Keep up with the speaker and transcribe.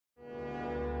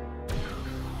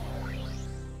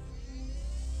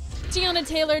Teyana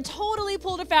Taylor totally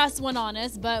pulled a fast one on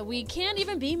us, but we can't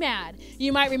even be mad.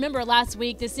 You might remember last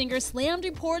week the singer slammed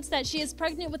reports that she is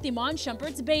pregnant with Iman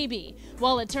Shumpert's baby.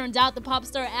 Well, it turns out the pop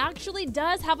star actually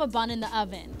does have a bun in the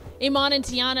oven. Iman and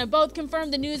Teyana both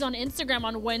confirmed the news on Instagram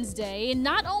on Wednesday and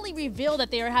not only revealed that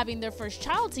they are having their first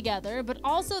child together, but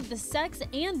also the sex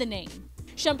and the name.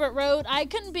 Shumpert wrote, "I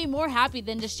couldn't be more happy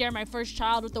than to share my first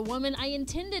child with the woman I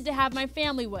intended to have my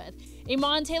family with.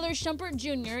 Iman Taylor Shumpert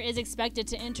Jr. is expected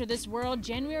to enter this world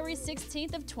January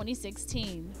 16th of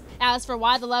 2016. As for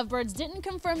why the lovebirds didn't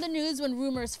confirm the news when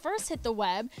rumors first hit the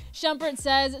web, Shumpert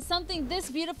says, "Something this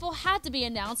beautiful had to be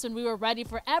announced when we were ready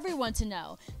for everyone to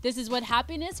know. This is what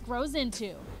happiness grows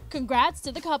into. Congrats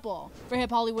to the couple." For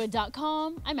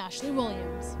HipHollywood.com, I'm Ashley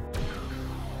Williams.